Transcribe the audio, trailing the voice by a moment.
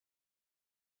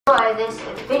enjoy this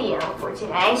video for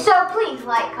today. So please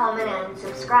like, comment, and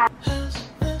subscribe.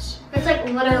 It's like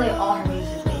literally all her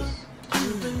music is.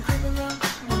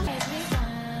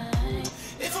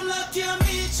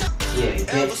 Yeah,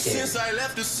 get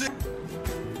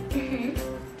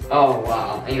Oh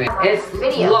wow. Anyway,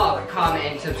 it's love, comment,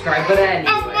 and subscribe. But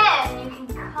anyway. And then you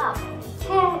can comment.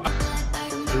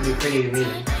 It would be pretty to me.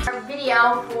 Our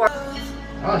video for.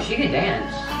 Oh, she can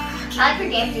dance. I like her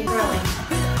dancing really.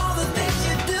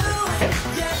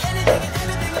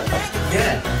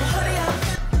 Good.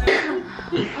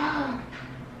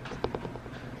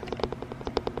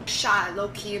 Shy,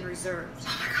 low-key, and reserved.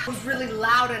 Oh my god, it was really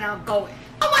loud and outgoing.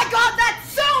 Oh my god, that's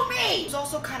so me! It was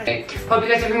also kind of... Okay. Hope you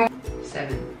guys have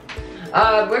 7.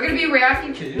 We're gonna be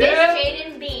reacting to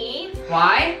Missjaydenb.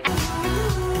 Why?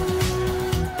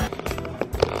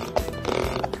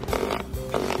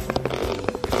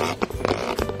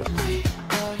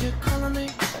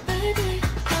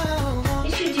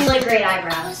 You should do like great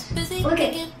eyebrows. Look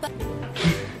at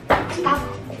Stop.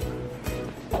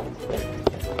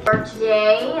 For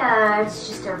today, it's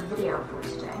just our video for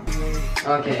today.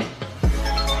 Okay.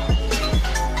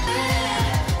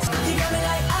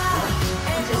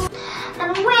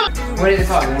 And wait. What is it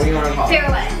called? What do you want to call it?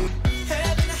 Farewell.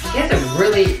 He has a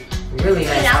really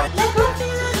nice house.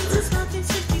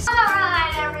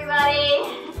 Alright, everybody.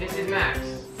 This is Max.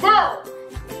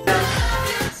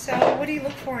 So, what do you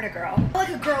look for in a girl? I like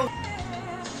a girl.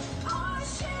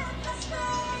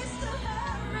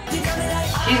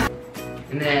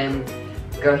 And then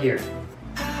go here.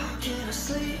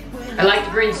 I like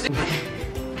the green suit.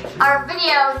 Our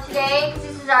video today, because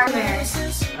this is our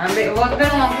marriage. Well, it's been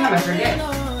a long time, I forget.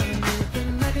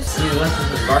 You listen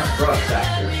to Scar's Brooks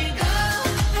after.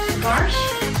 Marsh?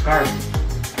 Scar's.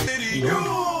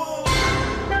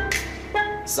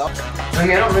 I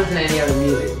mean, I don't listen to any other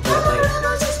music, but like.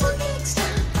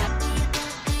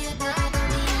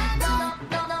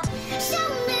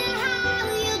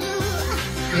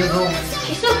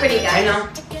 She's so pretty, guys. I know.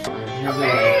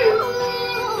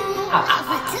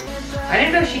 I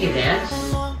didn't know she could dance.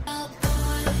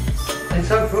 It's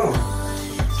so cool.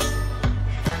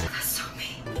 That's so me.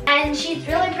 And she's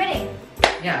really pretty.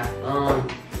 Yeah,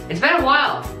 it's been a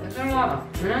while. It's been a while.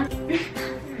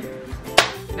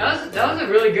 That was a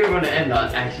really good one to end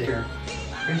on, actually. Where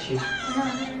is she?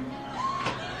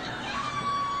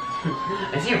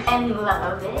 I see her. And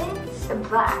love is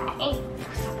bye.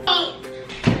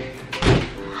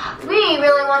 We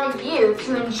really wanted you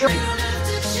to enjoy.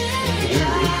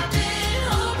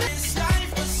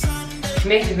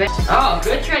 Oh,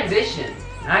 good transition.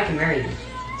 Now I can marry you.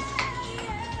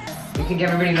 You can get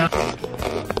everybody know.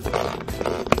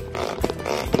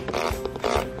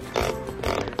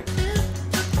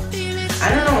 I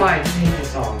don't know why I just hate this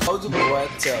song. And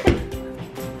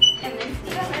then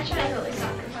you guys mentioned I really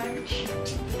soccer punch.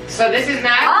 So this is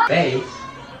Max. Bass.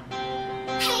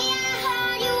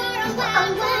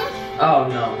 Oh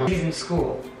no. He's in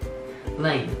school.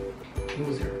 Lame.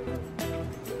 Loser.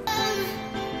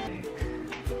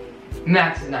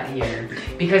 Max is not here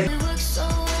because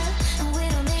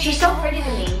she's so pretty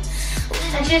to me.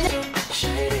 And she's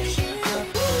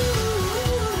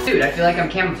dude, I feel like I'm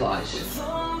camouflaged.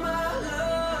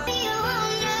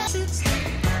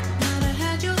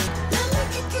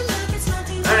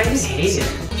 I just hate it.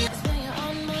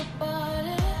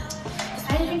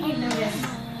 I didn't think you'd know this.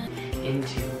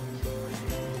 Into.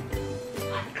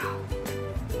 Let go.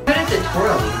 What is it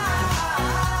twirling?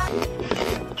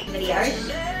 Videos.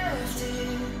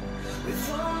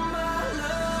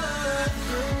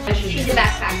 She's a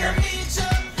backpacker.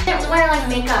 She didn't wear like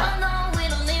makeup.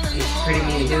 It's pretty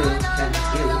mean to do. That's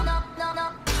you.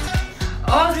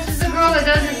 Oh, this is the girl that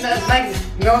doesn't like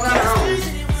goes on her own.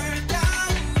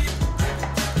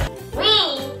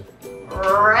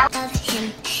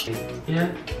 Yeah.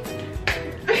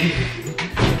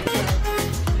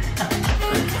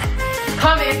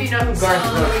 Comment if you know who Garth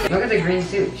looks. Look at the green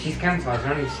suit. She's camouflaged. I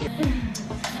don't even see her.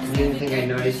 You didn't think I'd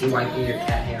notice you wiping your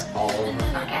cat hair all over.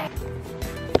 Okay.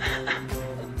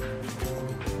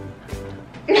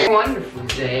 Wonderful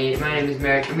day. My name is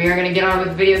Merrick, and we are gonna get on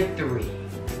with video 3.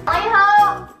 I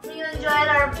hope you enjoyed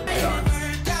our video.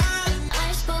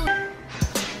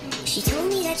 She told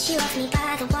me that she left me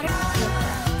by the water.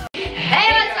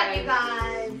 Hey, what's up, you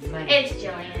guys? It's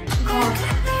Jillian.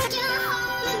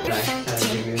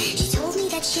 She told me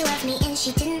that she left me and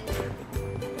she didn't.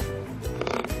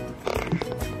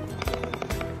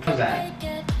 How's that?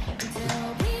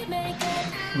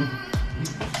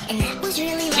 And that was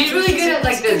really She's really good at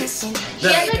like this. She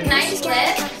has like nice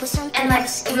lips and like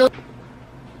really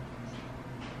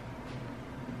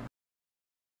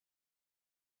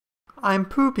I'm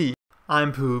poopy.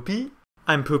 I'm poopy.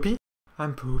 I'm poopy.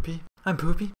 I'm poopy. I'm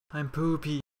poopy. I'm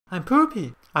poopy. I'm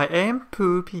poopy. I am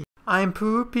poopy. I'm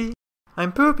poopy.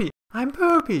 I'm poopy. I'm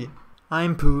poopy.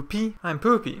 I'm poopy. I'm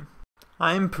poopy.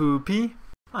 I'm poopy.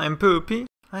 I'm poopy.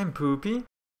 I'm poopy.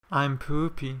 I'm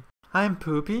poopy. I'm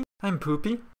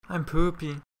poopy. I'm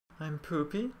poopy. I'm poopy. I'm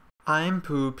poopy. I'm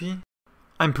poopy.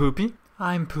 I'm poopy.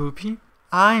 I'm poopy.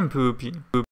 I'm poopy.